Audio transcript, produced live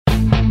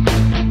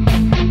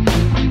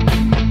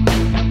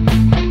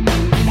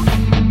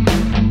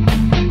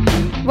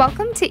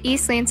Welcome to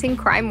East Lansing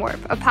Crime Warp,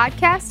 a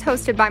podcast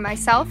hosted by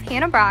myself,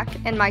 Hannah Brock,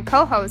 and my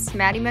co-host,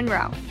 Maddie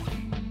Monroe.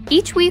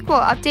 Each week, we'll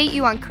update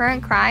you on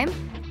current crime,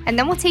 and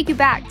then we'll take you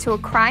back to a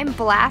crime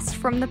blast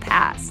from the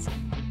past.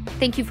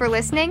 Thank you for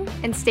listening,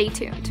 and stay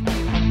tuned.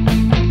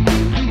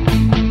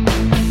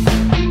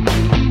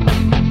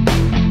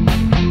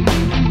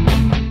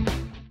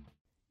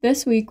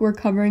 This week, we're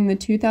covering the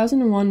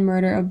 2001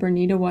 murder of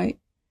Bernita White.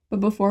 But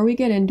before we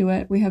get into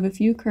it, we have a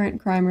few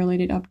current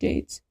crime-related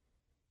updates.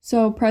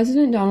 So,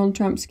 President Donald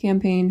Trump's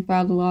campaign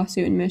filed a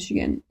lawsuit in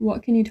Michigan.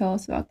 What can you tell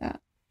us about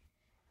that?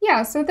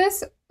 Yeah, so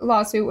this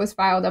lawsuit was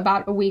filed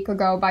about a week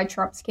ago by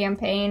Trump's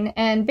campaign,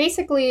 and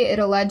basically it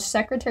alleged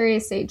Secretary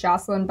of State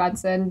Jocelyn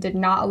Benson did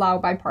not allow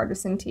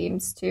bipartisan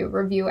teams to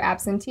review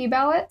absentee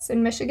ballots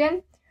in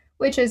Michigan,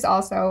 which is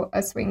also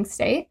a swing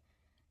state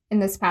in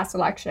this past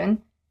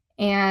election.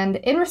 And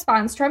in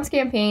response, Trump's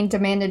campaign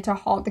demanded to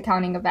halt the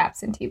counting of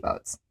absentee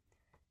votes.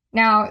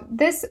 Now,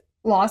 this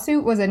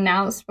lawsuit was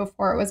announced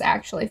before it was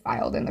actually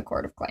filed in the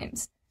Court of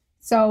Claims.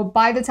 So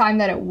by the time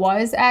that it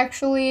was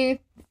actually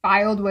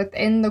filed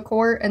within the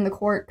court and the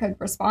court could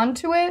respond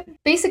to it,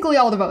 basically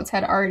all the votes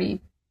had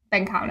already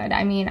been counted.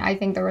 I mean, I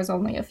think there was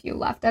only a few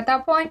left at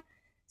that point,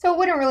 so it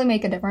wouldn't really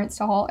make a difference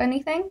to halt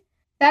anything.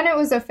 Then it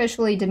was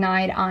officially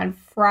denied on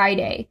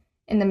Friday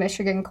in the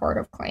Michigan Court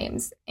of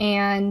Claims.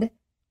 And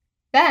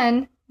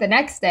then the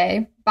next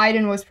day,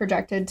 Biden was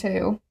projected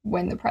to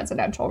win the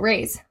presidential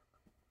race.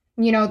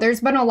 You know,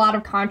 there's been a lot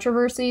of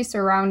controversy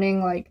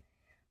surrounding like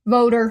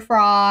voter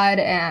fraud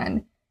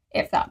and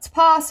if that's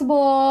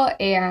possible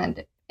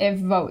and if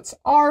votes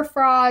are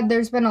fraud.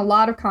 There's been a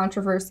lot of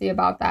controversy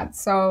about that.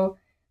 So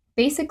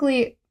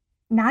basically,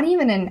 not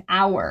even an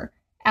hour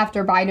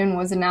after Biden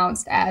was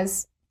announced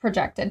as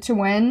projected to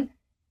win,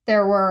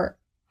 there were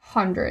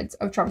hundreds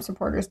of Trump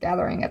supporters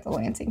gathering at the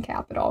Lansing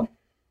Capitol.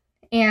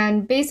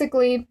 And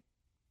basically,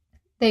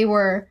 they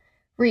were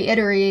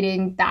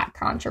reiterating that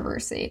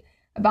controversy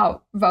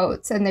about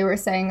votes, and they were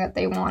saying that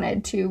they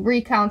wanted to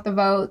recount the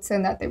votes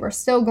and that they were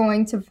still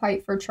going to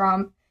fight for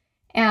Trump.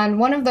 And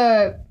one of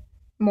the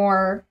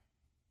more,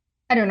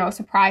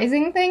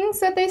 surprising things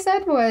that they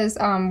said was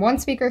one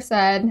speaker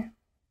said,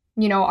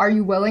 you know, are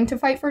you willing to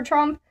fight for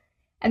Trump?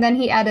 And then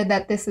he added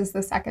that this is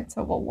the second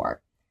Civil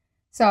War.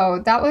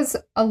 So that was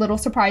a little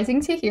surprising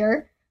to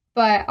hear,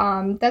 but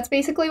that's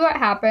basically what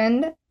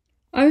happened.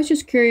 I was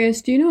just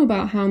curious, do you know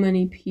about how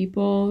many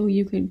people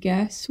you could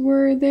guess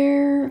were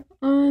there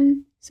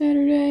on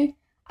Saturday?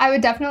 I would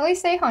definitely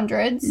say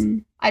hundreds.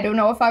 I don't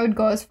know if I would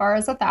go as far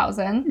as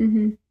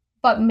 1,000,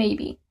 but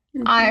maybe.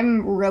 Okay.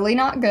 I'm really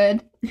not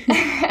good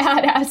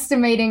at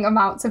estimating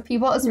amounts of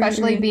people,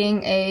 especially right.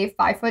 Being a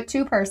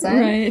 5'2" person.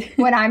 Right.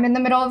 When I'm in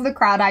the middle of the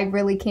crowd, I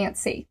really can't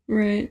see.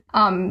 Right.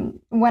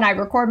 When I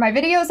record my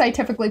videos, I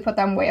typically put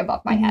them way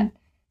above my head.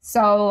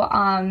 So,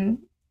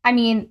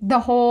 the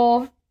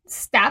whole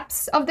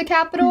steps of the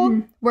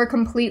Capitol were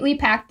completely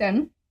packed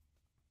in.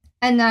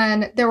 And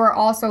then there were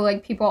also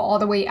like people all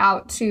the way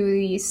out to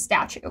the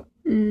statue,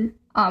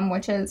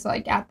 which is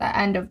like at the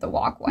end of the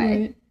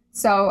walkway. Right.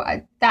 So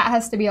that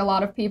has to be a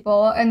lot of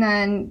people. And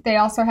then they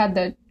also had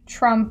the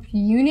Trump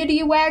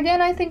Unity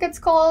Wagon, I think it's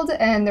called.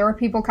 And there were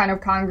people kind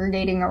of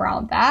congregating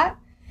around that.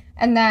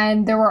 And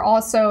then there were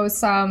also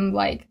some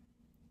like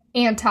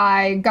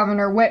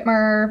anti-Governor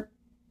Whitmer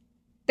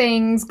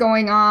things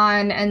going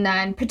on, and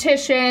then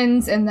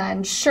petitions, and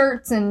then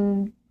shirts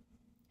and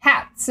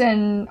hats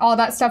and all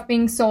that stuff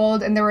being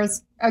sold. And there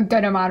was a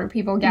good amount of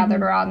people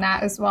gathered around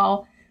that as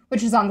well,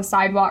 which is on the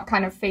sidewalk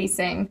kind of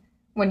facing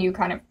when you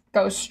kind of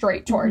go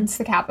straight towards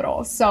the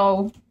Capitol.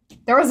 So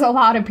there was a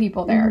lot of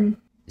people there.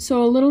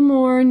 So a little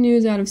more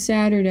news out of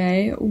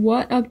Saturday.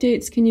 What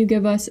updates can you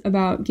give us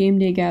about game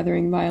day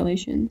gathering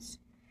violations?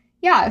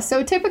 Yeah,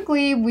 so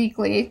typically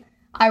weekly,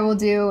 I will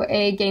do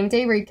a game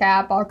day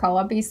recap. I'll call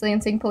up East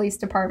Lansing Police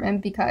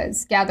Department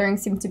because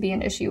gatherings seem to be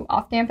an issue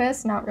off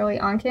campus, not really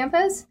on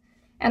campus.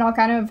 And I'll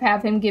kind of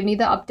have him give me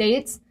the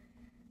updates.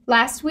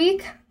 Last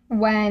week,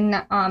 when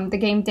the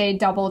game day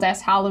doubled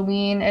as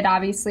Halloween, it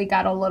obviously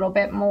got a little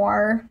bit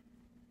more,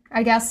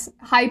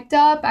 hyped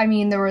up.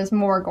 There was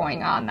more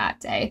going on that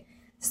day.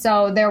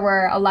 So there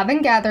were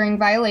 11 gathering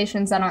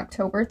violations on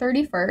October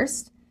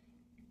 31st,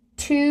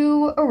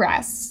 2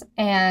 arrests,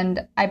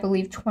 and I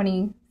believe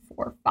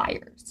 24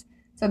 fires.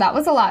 So that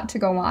was a lot to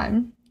go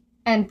on.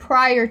 And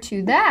prior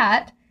to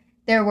that,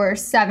 there were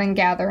 7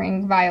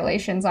 gathering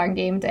violations on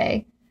game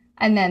day.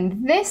 And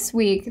then this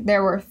week,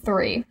 there were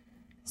 3.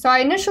 So I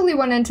initially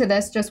went into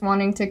this just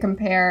wanting to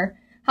compare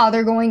how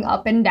they're going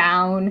up and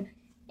down.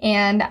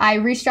 And I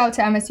reached out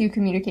to MSU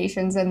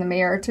Communications and the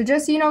mayor to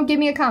just, give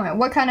me a comment.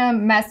 What kind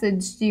of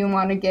message do you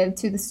want to give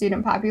to the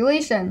student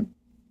population?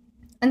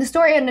 And the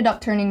story ended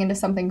up turning into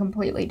something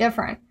completely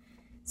different.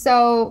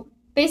 So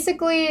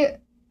basically,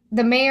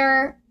 the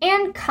mayor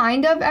and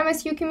kind of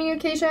MSU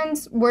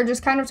Communications were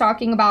just kind of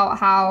talking about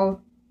how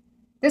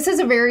this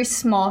is a very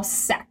small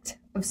sect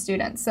of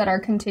students that are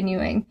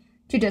continuing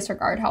to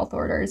disregard health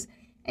orders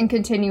and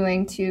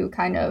continuing to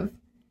kind of,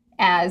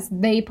 as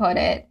they put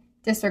it,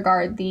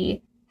 disregard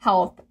the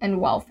health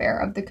and welfare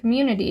of the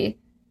community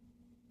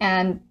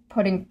and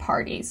putting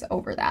parties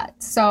over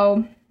that.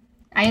 So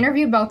I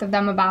interviewed both of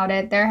them about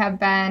it. There have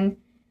been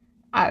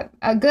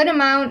a good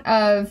amount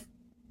of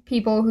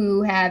people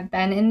who have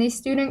been in the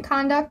student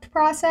conduct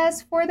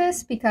process for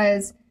this,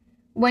 because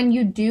when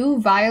you do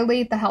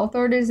violate the health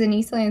orders in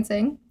East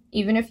Lansing,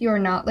 even if you are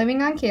not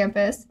living on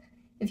campus,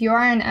 if you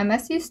are an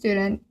MSU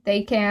student,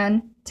 they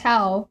can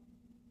tell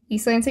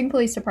East Lansing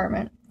Police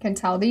Department, can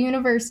tell the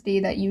university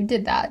that you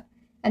did that,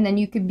 and then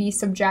you could be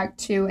subject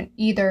to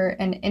either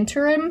an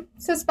interim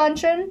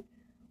suspension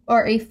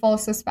or a full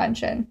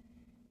suspension.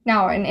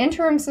 Now, an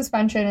interim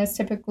suspension is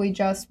typically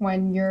just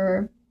when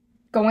you're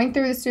going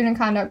through the student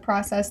conduct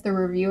process, they're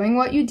reviewing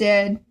what you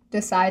did,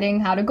 deciding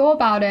how to go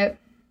about it.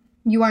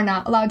 You are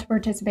not allowed to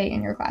participate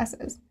in your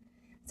classes.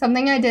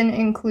 Something I didn't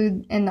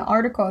include in the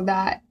article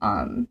that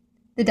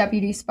the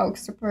deputy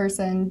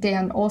spokesperson,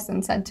 Dan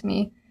Olson, said to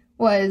me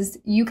was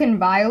you can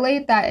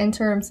violate that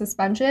interim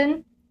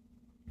suspension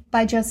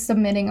by just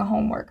submitting a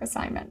homework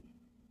assignment.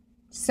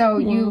 So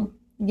you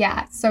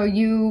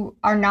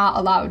are not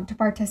allowed to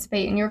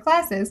participate in your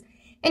classes,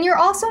 and you're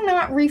also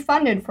not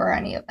refunded for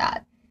any of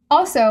that.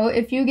 Also,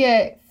 if you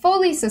get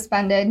fully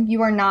suspended,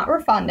 you are not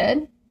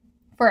refunded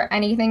for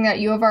anything that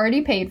you have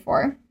already paid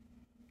for,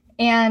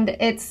 and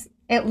it's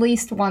at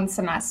least one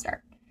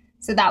semester.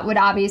 So that would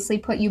obviously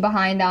put you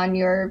behind on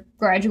your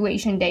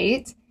graduation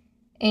date.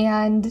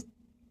 And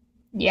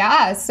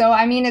yeah, so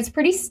I mean, it's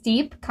pretty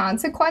steep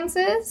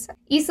consequences. The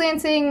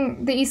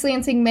East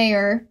Lansing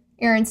mayor,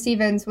 Aaron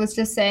Stevens, was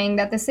just saying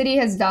that the city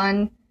has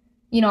done,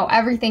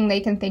 everything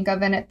they can think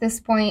of. And at this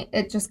point,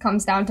 it just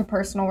comes down to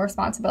personal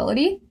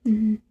responsibility.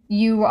 Mm-hmm.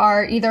 You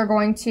are either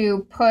going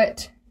to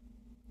put,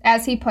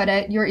 as he put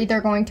it, you're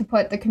either going to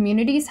put the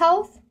community's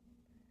health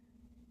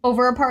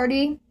over a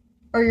party,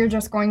 or you're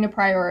just going to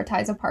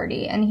prioritize a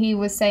party. And he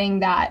was saying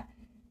that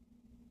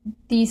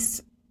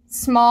these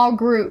small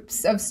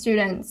groups of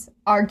students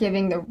are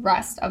giving the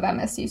rest of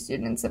MSU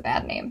students a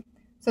bad name.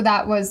 So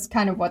that was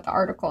kind of what the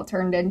article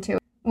turned into,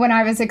 when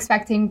I was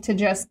expecting to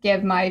just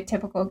give my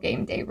typical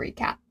game day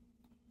recap.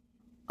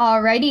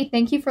 Alrighty,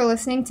 thank you for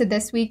listening to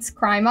this week's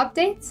crime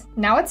updates.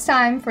 Now it's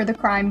time for the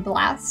crime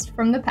blast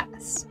from the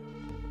past.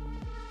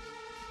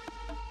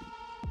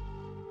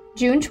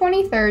 June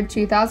 23,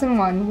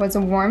 2001 was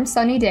a warm,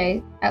 sunny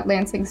day at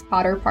Lansing's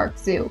Potter Park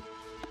Zoo.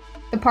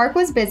 The park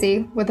was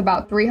busy, with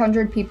about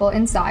 300 people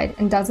inside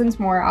and dozens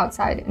more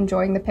outside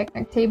enjoying the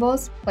picnic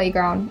tables,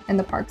 playground, and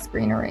the park's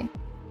greenery.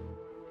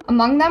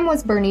 Among them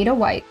was Bernita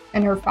White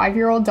and her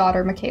 5-year-old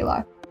daughter,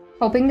 Michaela,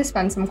 hoping to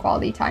spend some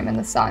quality time in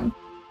the sun.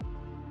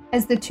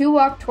 As the two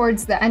walked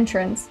towards the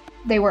entrance,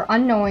 they were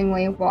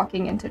unknowingly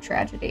walking into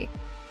tragedy.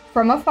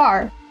 From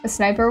afar, a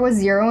sniper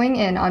was zeroing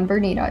in on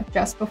Bernita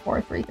just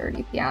before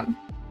 3:30 p.m.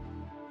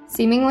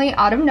 Seemingly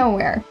out of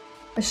nowhere,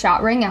 a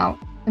shot rang out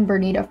and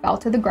Bernita fell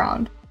to the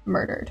ground,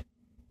 murdered.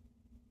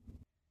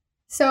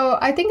 So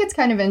I think it's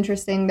kind of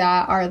interesting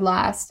that our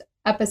last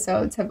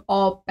episodes have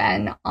all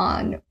been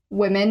on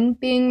women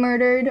being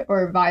murdered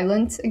or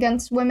violence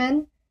against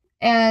women.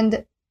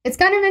 And it's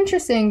kind of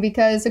interesting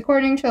because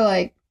according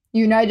to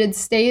United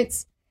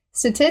States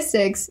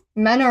statistics,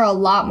 men are a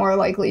lot more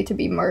likely to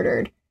be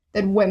murdered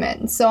than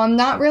women. So I'm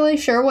not really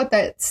sure what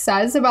that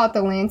says about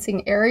the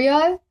Lansing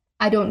area.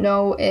 I don't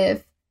know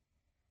if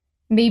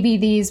maybe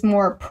these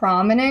more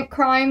prominent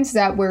crimes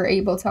that we're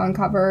able to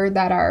uncover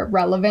that are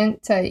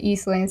relevant to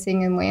East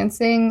Lansing and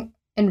Lansing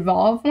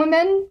involve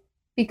women,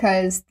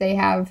 because they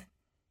have,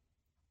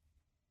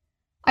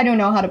 I don't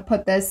know how to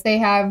put this, they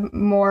have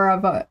more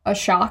of a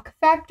shock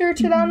factor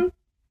to them.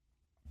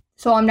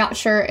 So I'm not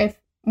sure if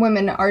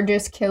women are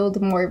just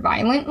killed more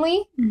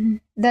violently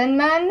than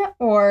men,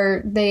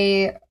 or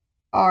they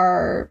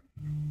are,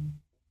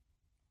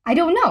 I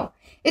don't know.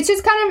 It's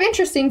just kind of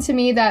interesting to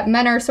me that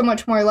men are so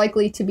much more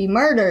likely to be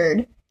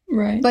murdered,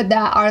 right? But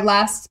that our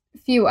last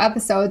few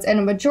episodes and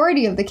a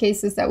majority of the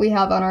cases that we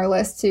have on our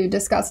list to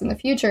discuss in the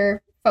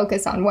future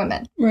focus on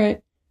women.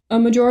 Right. A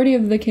majority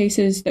of the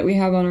cases that we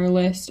have on our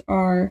list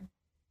are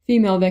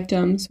female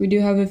victims. We do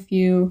have a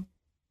few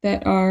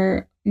that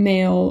are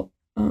male,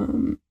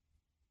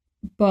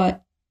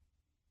 but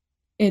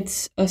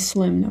it's a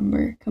slim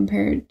number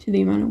compared to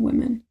the amount of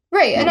women.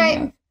 Right,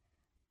 and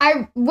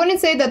I wouldn't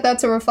say that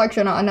that's a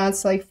reflection on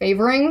us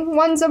favoring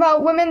ones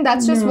about women.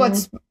 That's just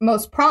what's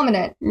most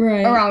prominent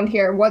around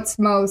here. What's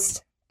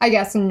most, I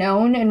guess,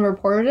 known and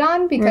reported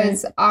on,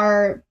 because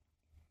the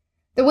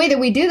way that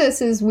we do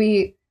this is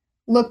we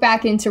look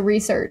back into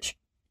research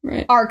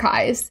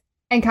archives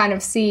and kind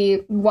of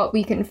see what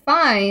we can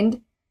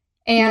find.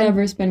 And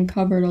whatever's been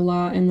covered a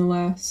lot in the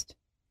last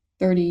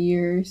 30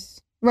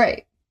 years.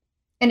 Right.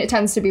 And it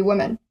tends to be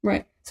women.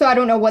 Right. So I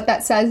don't know what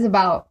that says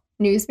about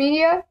news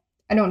media.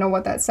 I don't know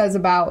what that says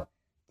about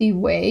the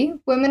way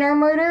women are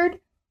murdered,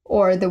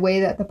 or the way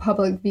that the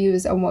public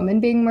views a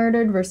woman being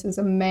murdered versus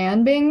a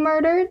man being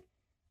murdered.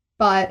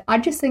 But I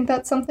just think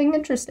that's something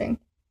interesting.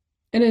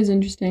 It is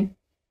interesting.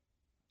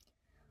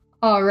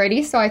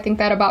 Alrighty, so I think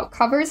that about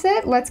covers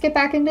it. Let's get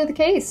back into the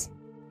case.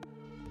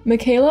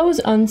 Michaela was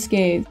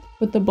unscathed,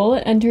 but the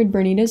bullet entered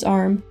Bernita's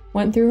arm,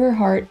 went through her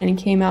heart, and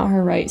came out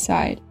her right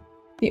side.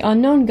 The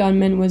unknown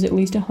gunman was at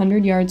least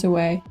 100 yards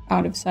away,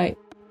 out of sight.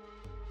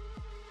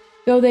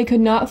 Though they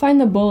could not find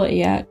the bullet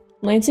yet,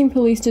 Lansing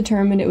police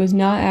determined it was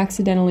not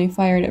accidentally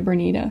fired at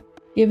Bernita,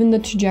 given the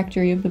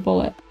trajectory of the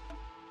bullet.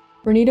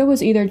 Bernita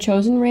was either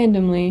chosen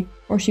randomly,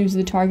 or she was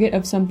the target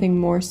of something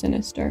more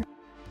sinister.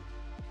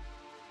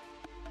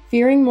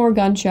 Fearing more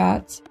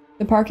gunshots,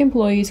 the park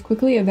employees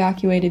quickly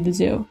evacuated the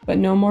zoo, but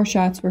no more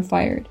shots were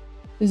fired.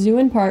 The zoo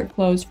and park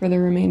closed for the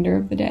remainder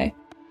of the day.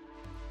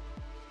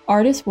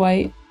 Artis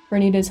White,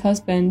 Bernita's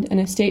husband and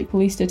a state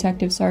police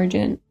detective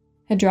sergeant,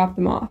 had dropped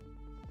them off.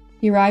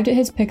 He arrived at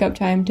his pickup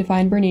time to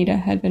find Bernita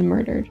had been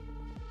murdered.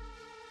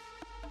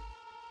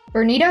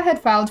 Bernita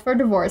had filed for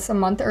divorce a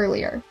month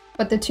earlier,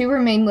 but the two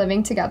remained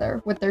living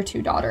together with their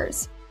 2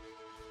 daughters.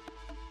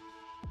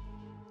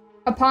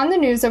 Upon the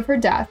news of her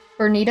death,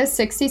 Bernita's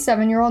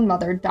 67-year-old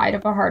mother died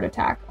of a heart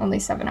attack only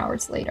 7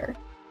 hours later.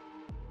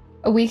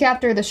 A week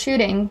after the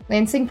shooting,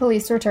 Lansing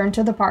police returned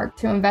to the park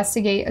to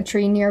investigate a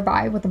tree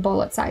nearby with a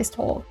bullet-sized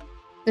hole.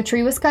 The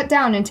tree was cut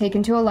down and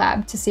taken to a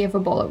lab to see if a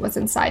bullet was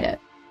inside it.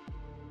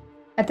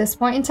 At this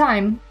point in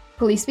time,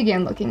 police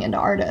began looking into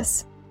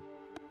Artis.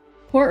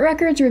 Court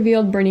records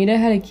revealed Bernita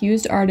had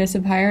accused Artis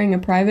of hiring a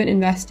private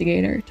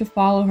investigator to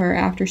follow her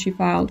after she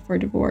filed for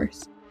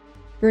divorce.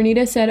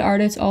 Bernita said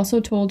Artis also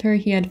told her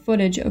he had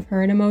footage of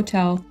her in a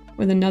motel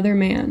with another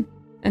man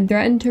and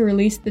threatened to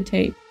release the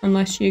tape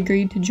unless she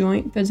agreed to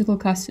joint physical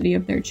custody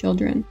of their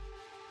children.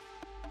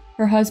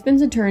 Her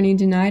husband's attorney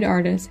denied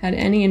Artis had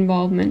any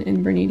involvement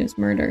in Bernita's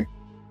murder.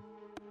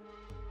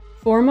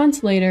 4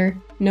 months later,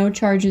 no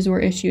charges were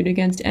issued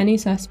against any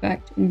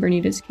suspect in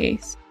Bernita's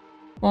case.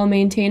 While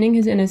maintaining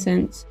his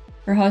innocence,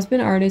 her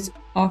husband Artis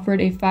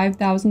offered a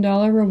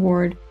 $5,000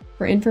 reward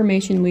for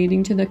information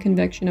leading to the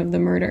conviction of the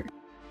murder.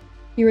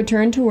 He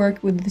returned to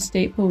work with the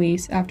state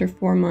police after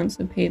 4 months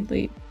of paid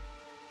leave.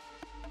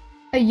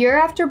 A year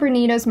after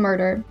Bernita's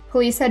murder,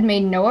 police had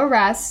made no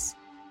arrests,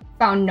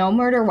 found no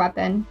murder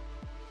weapon,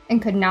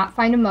 and could not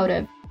find a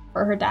motive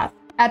for her death.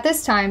 At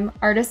this time,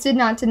 Artis did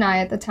not deny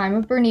at the time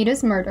of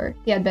Bernita's murder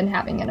he had been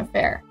having an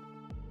affair.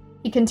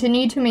 He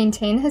continued to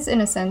maintain his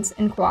innocence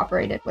and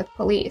cooperated with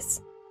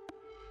police.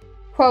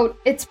 Quote,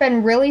 "It's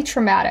been really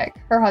traumatic,"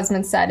 her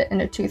husband said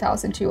in a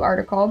 2002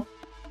 article.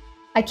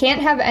 "I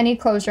can't have any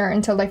closure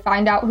until they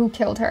find out who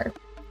killed her.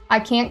 I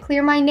can't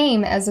clear my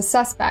name as a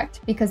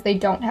suspect because they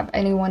don't have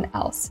anyone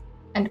else."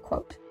 End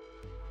quote.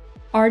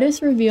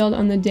 Artis revealed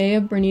on the day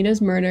of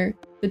Bernita's murder,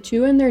 the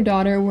two and their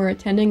daughter were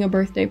attending a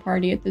birthday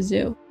party at the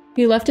zoo.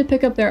 He left to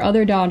pick up their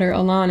other daughter,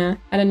 Alana,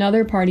 at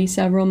another party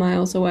several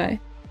miles away.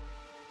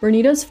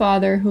 Bernita's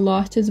father, who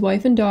lost his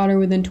wife and daughter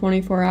within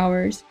 24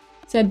 hours,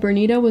 said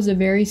Bernita was a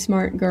very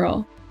smart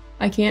girl.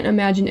 "I can't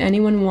imagine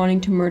anyone wanting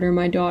to murder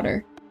my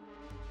daughter.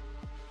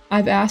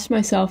 I've asked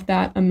myself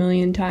that a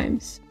million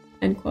times."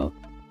 End quote.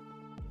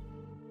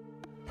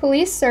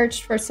 Police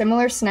searched for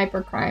similar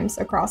sniper crimes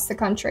across the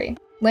country,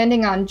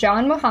 landing on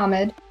John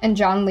Muhammad and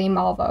John Lee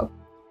Malvo,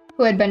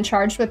 who had been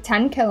charged with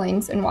 10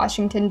 killings in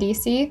Washington,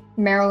 D.C.,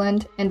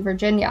 Maryland, and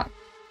Virginia.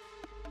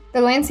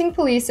 The Lansing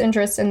police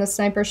interest in the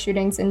sniper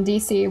shootings in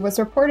D.C. was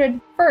reported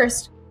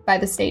first by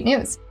the state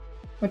news,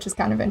 which is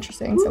kind of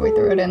interesting, so we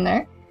threw it in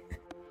there.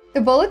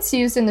 The bullets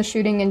used in the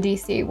shooting in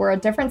D.C. were a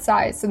different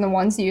size than the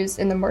ones used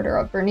in the murder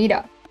of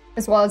Bernita,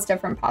 as well as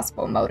different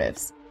possible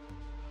motives.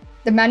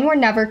 The men were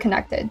never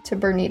connected to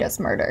Bernita's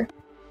murder.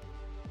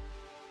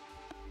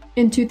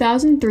 In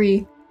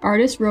 2003,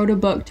 Artis wrote a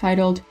book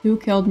titled Who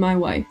Killed My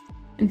Wife,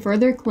 and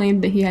further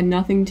claimed that he had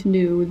nothing to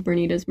do with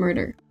Bernita's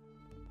murder.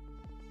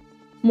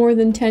 More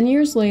than 10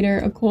 years later,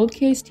 a cold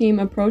case team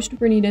approached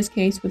Bernita's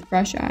case with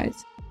fresh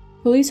eyes.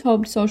 Police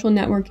hoped social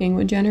networking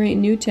would generate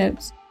new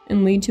tips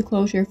and lead to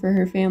closure for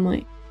her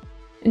family.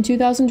 In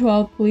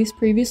 2012, police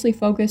previously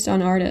focused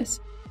on Artis,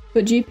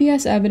 but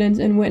GPS evidence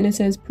and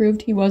witnesses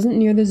proved he wasn't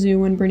near the zoo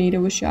when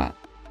Bernita was shot.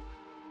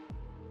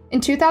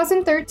 In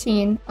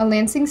 2013, a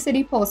Lansing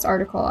City Post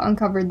article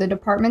uncovered the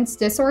department's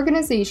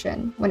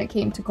disorganization when it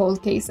came to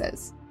cold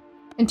cases.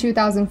 In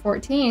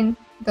 2014,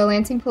 the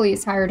Lansing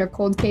police hired a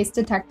cold case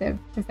detective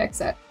to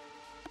fix it.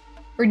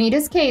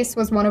 Bernita's case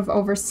was one of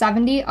over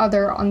 70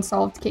 other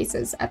unsolved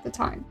cases at the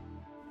time.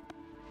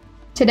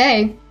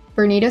 Today,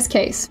 Bernita's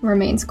case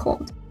remains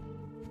cold.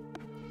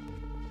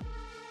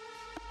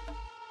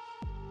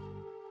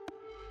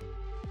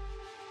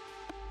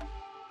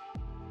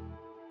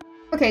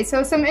 Okay,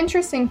 so some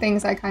interesting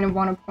things I kind of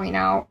want to point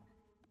out.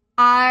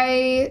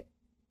 I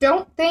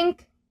don't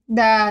think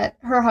that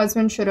her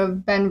husband should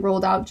have been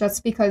ruled out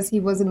just because he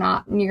was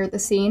not near the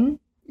scene.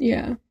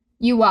 Yeah.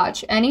 You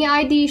watch any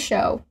ID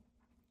show.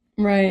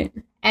 Right.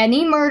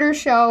 Any murder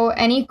show,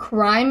 any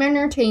crime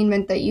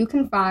entertainment that you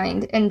can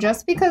find, and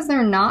just because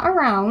they're not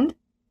around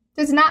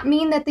does not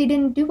mean that they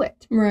didn't do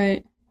it.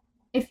 Right.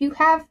 If you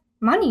have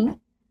money,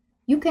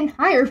 you can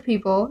hire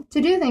people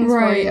to do things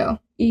for you.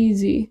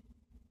 Easy.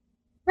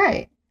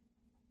 Right.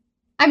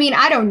 I mean,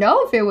 I don't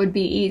know if it would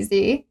be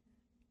easy,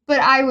 but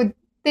I would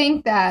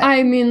think that...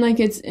 I mean, like,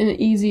 it's an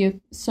easy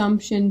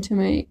assumption to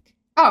make.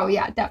 Oh,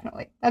 yeah,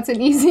 definitely. That's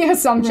an easy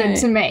assumption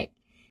to make.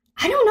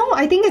 I don't know.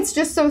 I think it's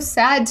just so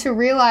sad to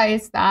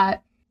realize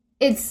that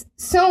it's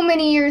so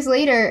many years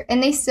later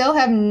and they still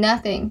have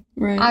nothing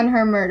on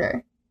her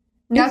murder.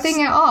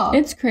 Nothing at all.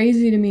 It's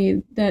crazy to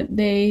me that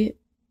they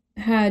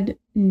had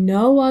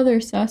no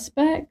other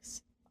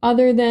suspects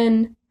other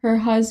than her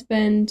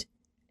husband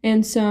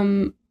and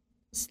some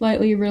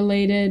slightly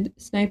related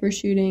sniper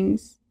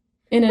shootings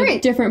in a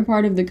different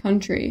part of the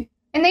country.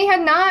 And they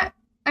had not,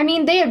 I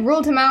mean, they had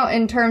ruled him out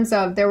in terms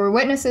of there were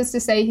witnesses to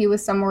say he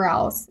was somewhere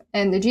else,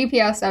 and the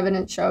GPS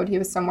evidence showed he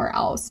was somewhere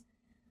else.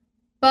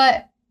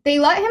 But they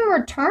let him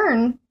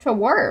return to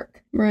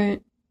work.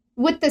 Right.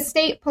 With the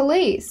state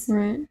police.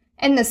 Right.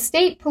 And the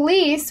state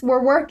police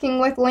were working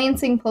with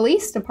Lansing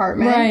Police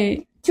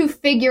Department to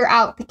figure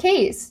out the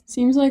case.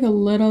 Seems like a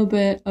little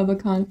bit of a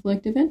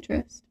conflict of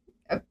interest.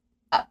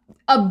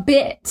 A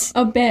bit.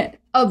 A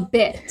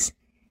bit.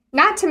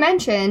 Not to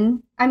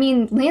mention, I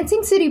mean,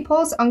 Lansing City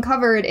Post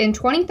uncovered in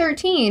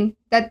 2013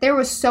 that there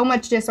was so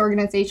much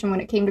disorganization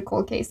when it came to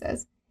cold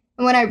cases.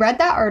 And when I read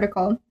that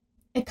article,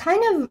 it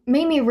kind of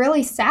made me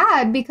really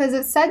sad because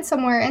it said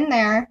somewhere in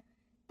there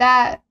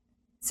that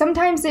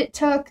sometimes it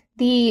took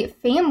the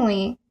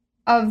family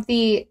of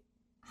the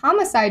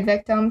homicide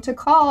victim to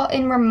call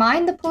and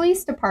remind the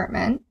police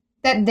department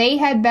that they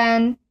had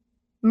been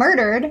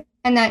murdered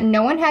and that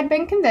no one had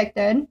been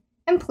convicted,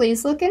 and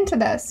please look into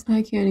this.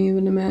 I can't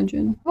even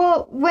imagine.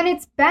 Well, when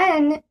it's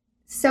been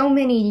so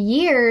many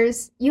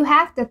years, you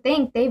have to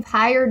think they've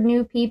hired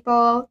new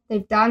people,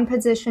 they've done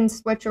position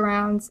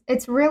switch-arounds.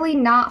 It's really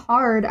not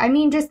hard. I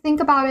mean, just think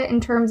about it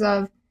in terms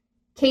of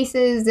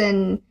cases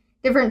and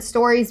different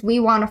stories we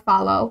want to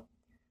follow.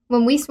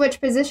 When we switch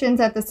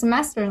positions at the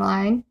semester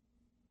line,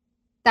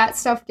 that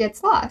stuff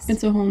gets lost.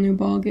 It's a whole new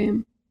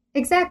ballgame.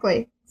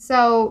 Exactly.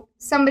 So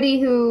somebody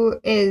who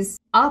is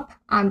up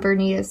on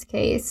Bernita's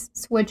case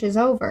switches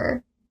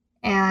over,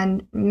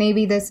 and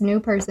maybe this new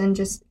person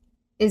just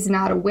is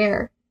not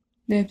aware.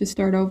 They have to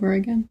start over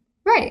again.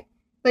 Right.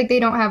 Like they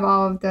don't have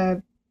all of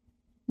the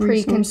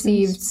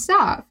preconceived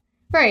stuff.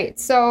 Right.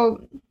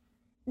 So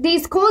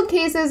these cold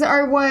cases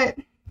are what,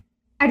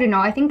 I don't know,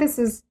 I think this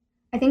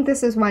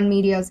is when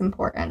media is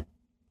important,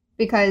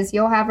 because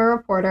you'll have a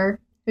reporter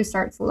who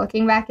starts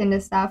looking back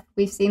into stuff.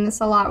 We've seen this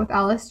a lot with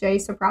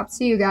LSJ, so props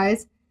to you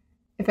guys.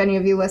 If any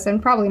of you listen,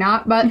 probably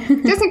not, but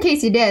just in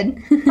case you did,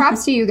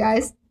 props to you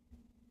guys.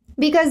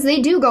 Because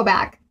they do go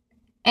back.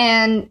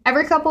 And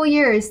every couple of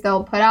years,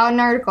 they'll put out an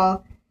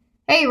article.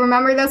 Hey,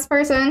 remember this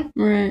person?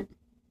 Right.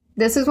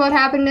 This is what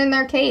happened in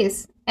their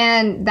case.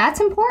 And that's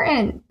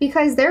important,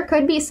 because there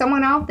could be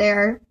someone out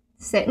there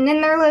sitting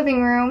in their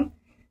living room,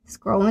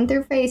 scrolling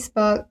through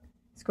Facebook,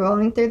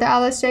 scrolling through the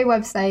LSJ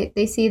website.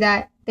 They see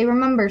that they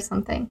remember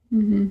something.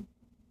 Mm-hmm.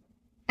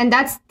 And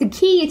that's the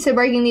key to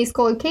breaking these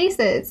cold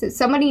cases.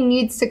 Somebody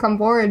needs to come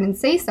forward and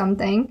say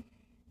something.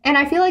 And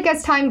I feel like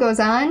as time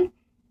goes on,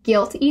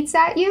 guilt eats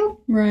at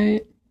you.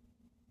 Right.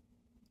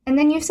 And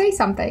then you say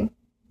something.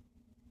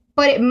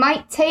 But it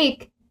might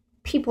take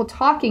people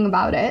talking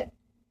about it,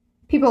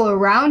 people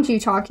around you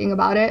talking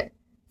about it,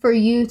 for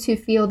you to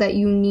feel that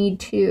you need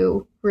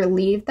to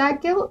relieve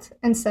that guilt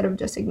instead of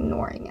just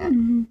ignoring it.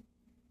 Mm-hmm.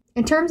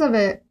 In terms of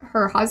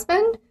her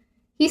husband,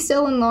 he's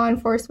still in law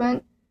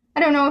enforcement. I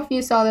don't know if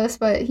you saw this,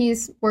 but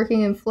he's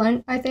working in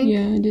Flint, I think.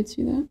 Yeah, I did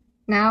see that.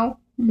 Now,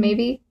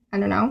 maybe. I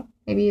don't know.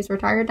 Maybe he's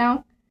retired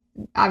now.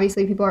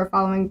 Obviously, people are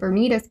following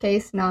Bernita's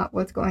case, not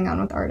what's going on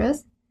with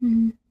Artis.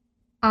 Mm-hmm.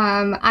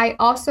 I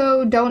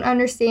also don't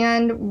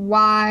understand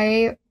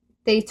why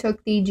they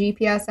took the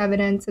GPS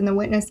evidence and the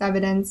witness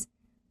evidence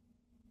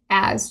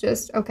as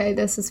just, okay,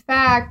 this is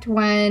fact,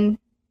 when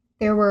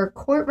there were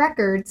court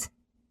records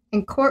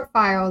and court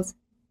files,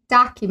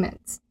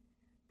 documents,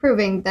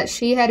 proving that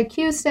she had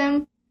accused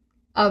him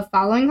of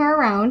following her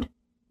around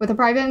with a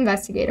private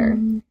investigator,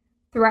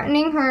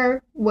 threatening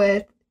her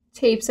with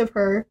tapes of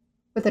her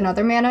with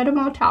another man at a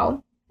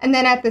motel, and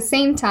then at the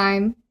same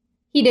time,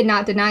 he did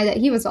not deny that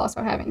he was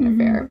also having an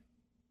affair.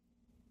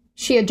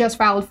 She had just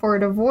filed for a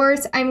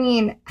divorce. I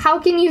mean, how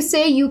can you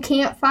say you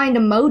can't find a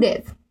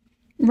motive?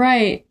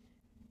 Right.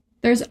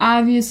 There's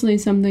obviously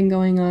something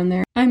going on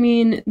there. I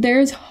mean,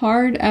 there's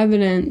hard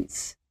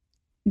evidence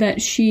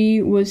that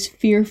she was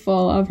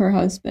fearful of her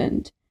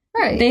husband.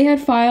 Right. They had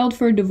filed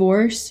for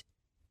divorce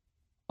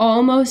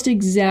almost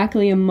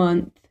exactly a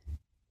month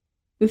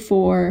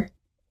before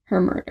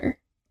her murder.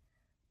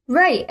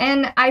 Right.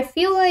 And I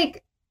feel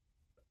like,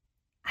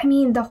 I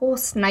mean, the whole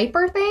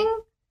sniper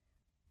thing.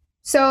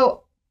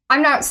 So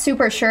I'm not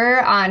super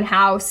sure on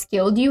how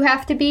skilled you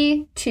have to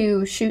be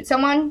to shoot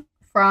someone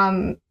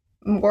from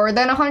more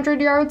than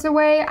 100 yards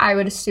away. I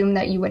would assume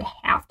that you would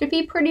have to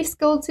be pretty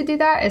skilled to do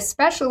that,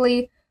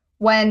 especially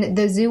when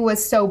the zoo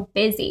was so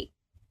busy.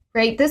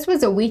 Right? This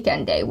was a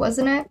weekend day,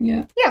 wasn't it?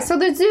 Yeah. Yeah, so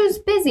the zoo's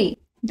busy.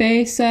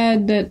 They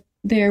said that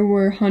there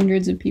were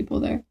hundreds of people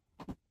there.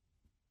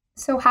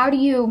 So how do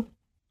you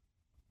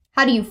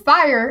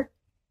fire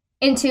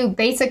into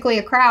basically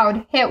a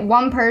crowd, hit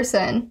one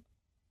person,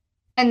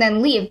 and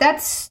then leave? That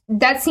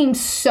seems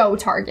so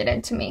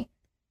targeted to me.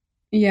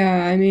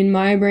 Yeah, I mean,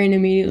 my brain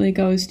immediately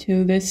goes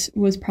to this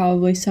was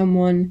probably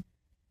someone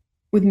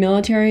with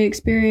military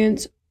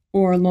experience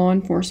or law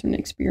enforcement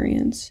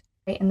experience.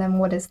 Right, and then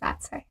what does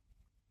that say?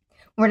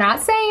 We're not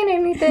saying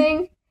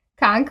anything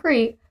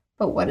concrete,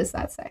 but what does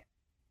that say?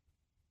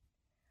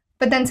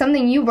 But then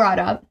something you brought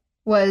up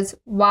was,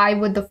 why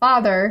would the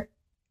father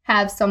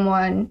have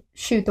someone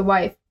shoot the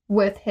wife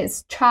with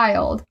his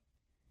child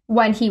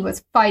when he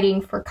was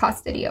fighting for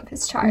custody of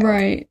his child?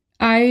 Right.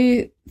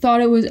 I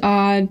thought it was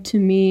odd to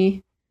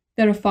me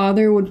that a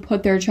father would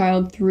put their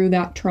child through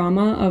that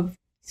trauma of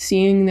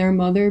seeing their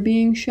mother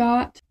being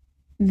shot,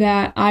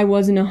 that I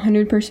wasn't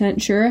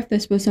 100% sure if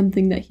this was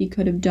something that he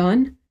could have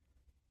done.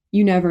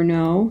 You never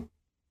know.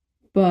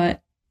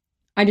 But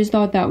I just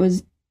thought that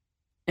was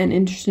an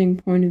interesting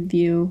point of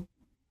view,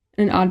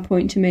 an odd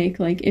point to make.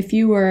 Like, if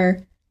you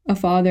were a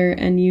father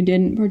and you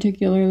didn't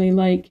particularly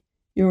like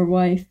your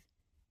wife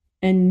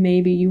and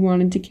maybe you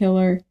wanted to kill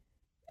her,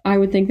 I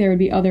would think there would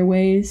be other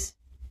ways.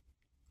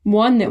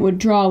 One, that would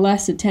draw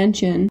less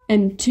attention,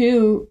 and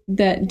two,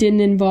 that didn't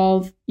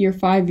involve your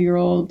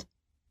 5-year-old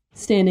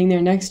standing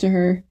there next to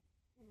her.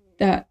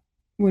 That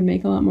would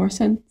make a lot more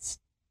sense,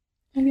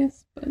 I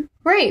guess. But.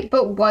 Right,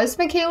 but was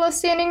Michaela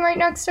standing right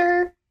next to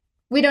her?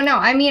 We don't know.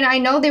 I mean, I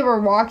know they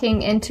were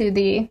walking into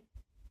the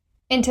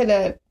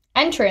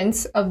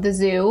entrance of the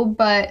zoo,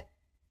 but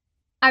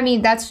I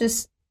mean, that's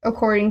just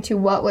according to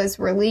what was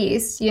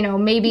released. You know,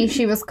 maybe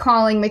she was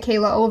calling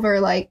Michaela over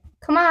like,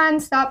 come on,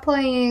 stop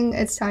playing.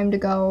 It's time to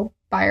go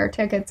buy our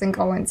tickets and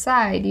go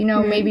inside. You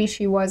know, maybe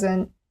she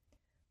wasn't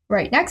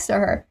right next to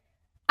her.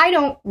 I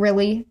don't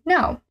really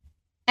know.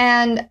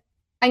 And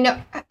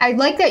I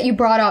like that you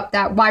brought up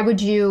that why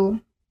would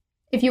you,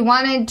 if you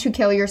wanted to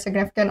kill your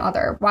significant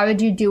other, why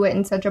would you do it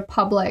in such a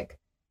public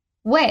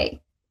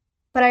way?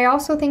 But I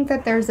also think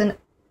that there's an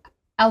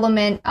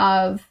element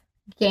of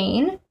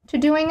gain to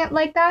doing it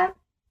like that.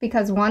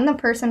 Because one, the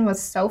person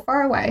was so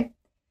far away.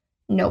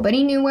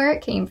 Nobody knew where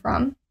it came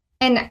from.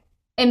 And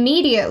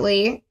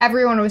immediately,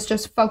 everyone was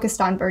just focused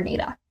on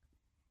Bernita.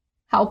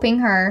 Helping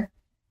her,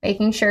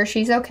 making sure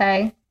she's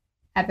okay.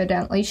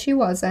 Evidently, she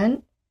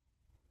wasn't.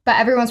 But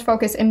everyone's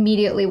focus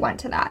immediately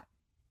went to that.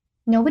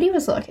 Nobody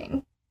was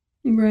looking.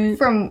 Right.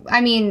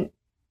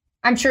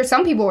 I'm sure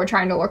some people were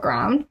trying to look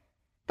around.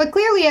 But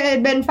clearly it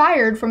had been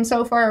fired from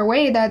so far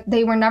away that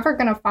they were never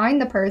going to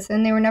find the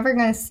person. They were never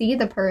going to see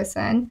the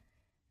person.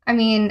 I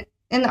mean,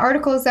 in the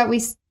articles that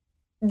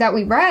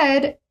we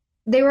read,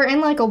 they were in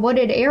like a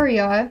wooded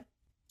area.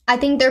 I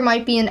think there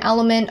might be an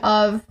element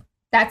of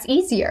that's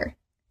easier.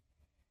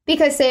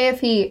 Because say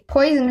if he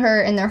poisoned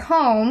her in their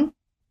home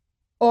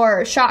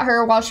or shot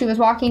her while she was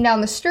walking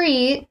down the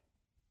street,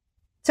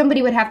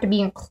 somebody would have to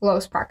be in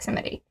close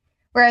proximity.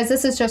 Whereas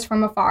this is just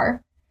from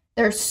afar.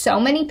 There's so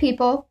many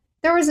people.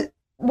 There was,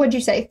 what'd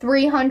you say,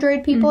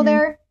 300 people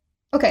there?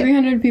 Okay.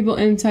 300 people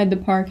inside the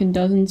park and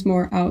dozens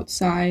more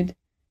outside,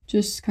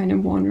 just kind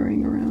of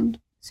wandering around.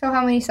 So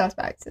how many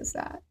suspects is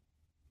that?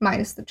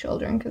 Minus the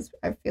children, because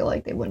I feel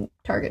like they wouldn't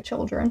target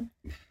children.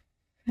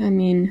 I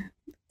mean...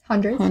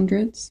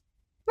 Hundreds.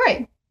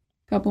 Right.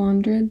 Couple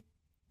hundred.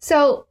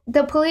 So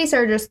the police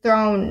are just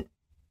thrown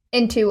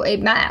into a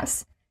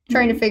mess,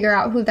 trying to figure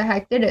out who the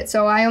heck did it.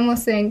 So I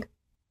almost think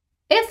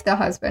if the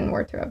husband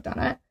were to have done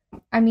it,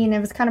 I mean, it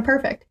was kind of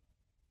perfect.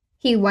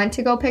 He went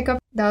to go pick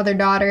up the other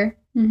daughter,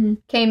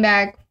 came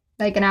back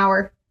like an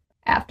hour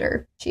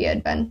after she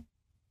had been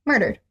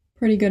murdered.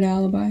 Pretty good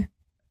alibi.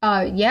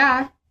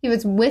 Yeah. He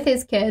was with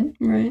his kid.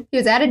 Right. He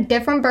was at a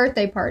different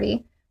birthday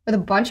party with a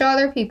bunch of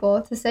other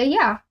people to say,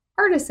 yeah,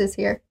 Artis is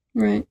here.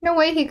 Right. No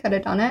way he could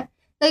have done it.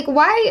 Like,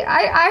 why?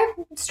 I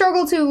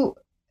struggle to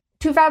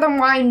fathom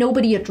why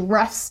nobody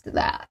addressed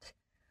that.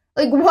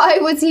 Like, why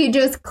was he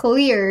just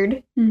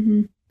cleared?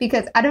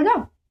 Because I don't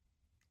know.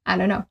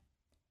 A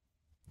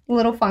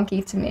little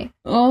funky to me.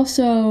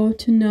 Also,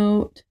 to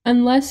note,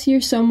 unless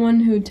you're someone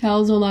who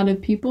tells a lot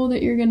of people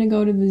that you're going to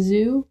go to the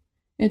zoo,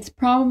 it's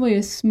probably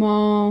a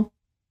small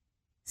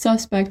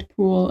suspect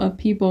pool of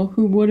people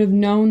who would have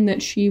known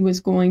that she was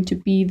going to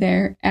be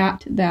there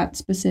at that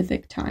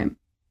specific time.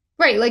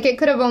 Right, like it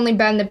could have only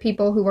been the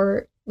people who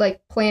were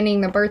like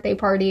planning the birthday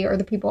party or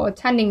the people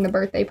attending the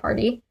birthday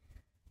party.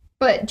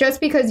 But just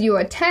because you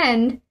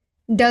attend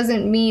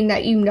doesn't mean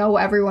that you know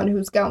everyone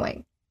who's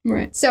going.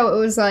 Right. So it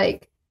was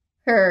like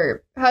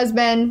her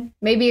husband,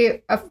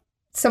 maybe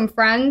some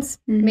friends,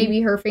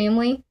 maybe her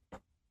family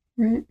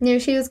knew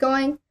she was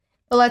going.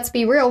 But let's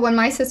be real, when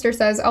my sister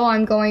says, oh,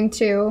 I'm going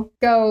to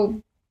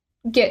go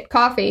get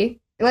coffee,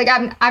 like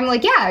I'm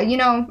like, yeah, you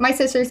know, my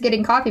sister's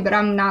getting coffee, but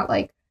I'm not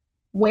like,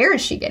 where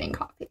is she getting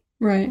coffee?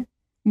 Right.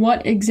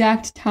 What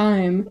exact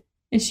time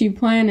is she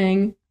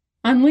planning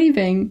on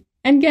leaving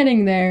and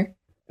getting there?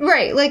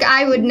 Right. Like,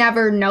 I would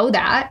never know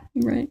that.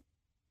 Right.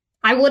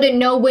 I wouldn't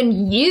know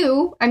when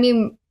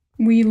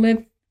we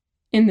live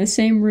in the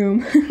same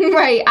room.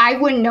 Right. I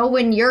wouldn't know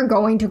when you're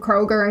going to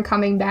Kroger and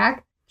coming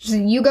back. Just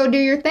you go do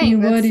your thing. You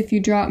would if you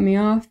dropped me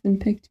off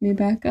and picked me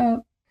back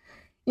up.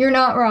 You're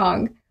not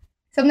wrong.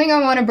 Something I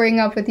want to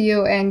bring up with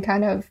you and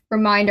kind of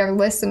remind our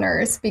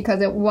listeners,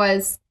 because it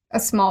was a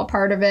small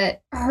part of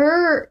it.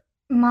 Her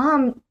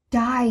mom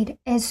died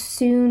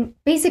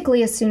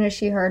basically as soon as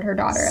she heard her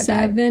daughter had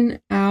died. 7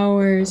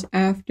 hours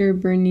after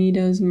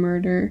Bernita's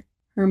murder,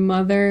 her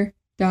mother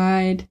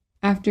died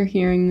after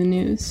hearing the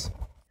news.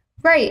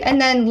 Right,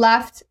 and then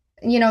left,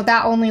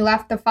 that only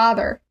left the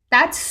father.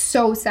 That's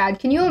so sad.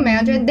 Can you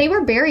imagine? Mm-hmm. They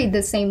were buried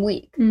the same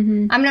week.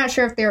 Mm-hmm. I'm not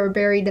sure if they were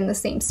buried in the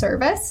same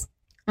service.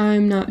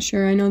 I'm not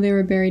sure. I know they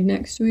were buried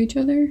next to each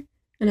other,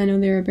 and I know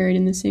they were buried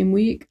in the same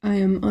week. I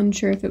am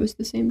unsure if it was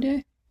the same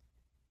day.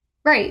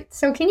 Right.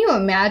 So can you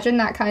imagine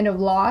that kind of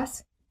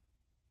loss?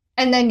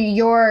 And then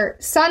your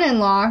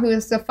son-in-law, who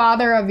is the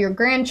father of your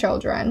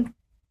grandchildren,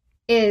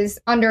 is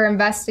under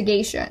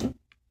investigation.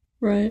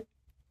 Right.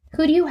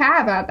 Who do you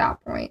have at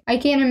that point? I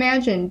can't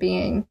imagine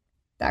being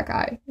that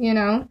guy,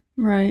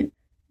 Right.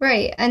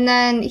 Right. And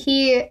then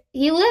he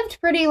lived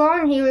pretty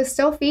long. He was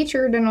still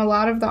featured in a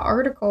lot of the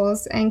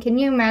articles. And can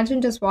you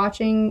imagine just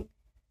watching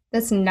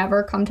this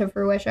never come to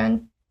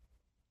fruition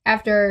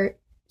after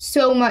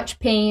so much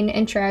pain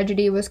and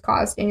tragedy was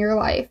caused in your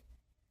life?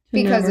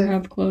 Because never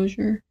have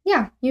closure.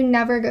 Yeah, you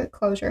never get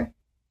closure.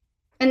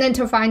 And then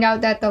to find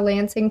out that the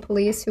Lansing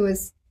police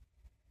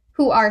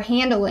who are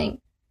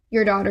handling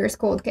your daughter's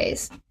cold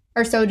case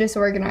are so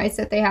disorganized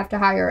that they have to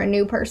hire a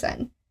new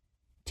person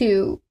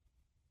to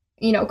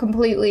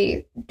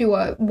completely do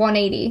a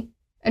 180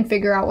 and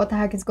figure out what the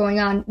heck is going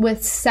on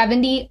with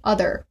 70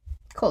 other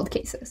cold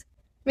cases.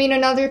 I mean,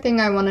 another thing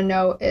I want to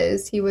note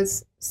is he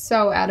was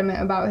so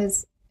adamant about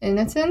his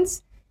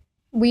innocence.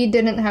 We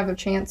didn't have a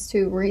chance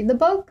to read the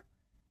book.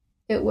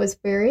 It was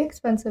very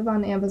expensive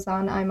on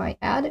Amazon, I might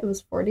add. It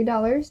was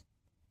 $40.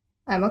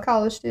 I'm a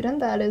college student.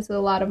 That is a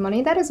lot of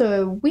money. That is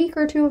a week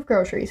or two of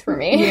groceries for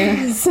me.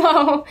 Yeah.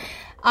 So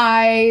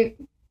I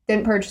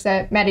didn't purchase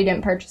it. Maddie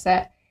didn't purchase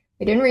it.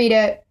 We didn't read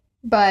it.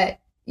 But,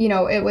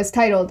 it was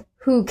titled,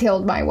 Who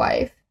Killed My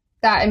Wife?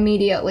 That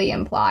immediately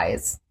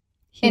implies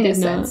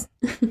innocence.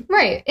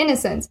 Right,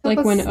 innocence.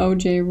 Like when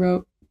OJ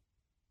wrote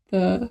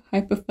the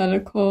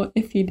hypothetical,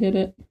 if he did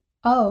it.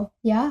 Oh,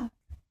 yeah.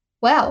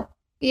 Well,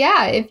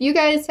 yeah, if you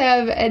guys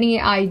have any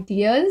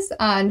ideas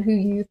on who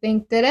you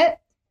think did it,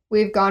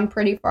 we've gone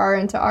pretty far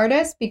into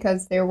artists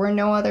because there were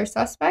no other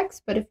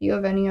suspects. But if you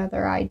have any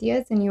other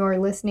ideas and you are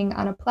listening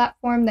on a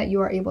platform that you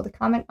are able to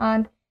comment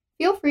on,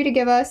 feel free to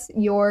give us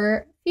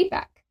your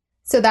feedback.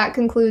 So that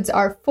concludes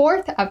our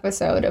 4th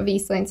episode of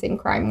East Lansing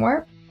Crime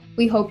Warp.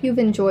 We hope you've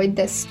enjoyed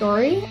this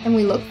story, and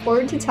we look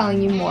forward to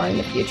telling you more in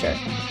the future.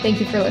 Thank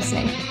you for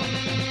listening.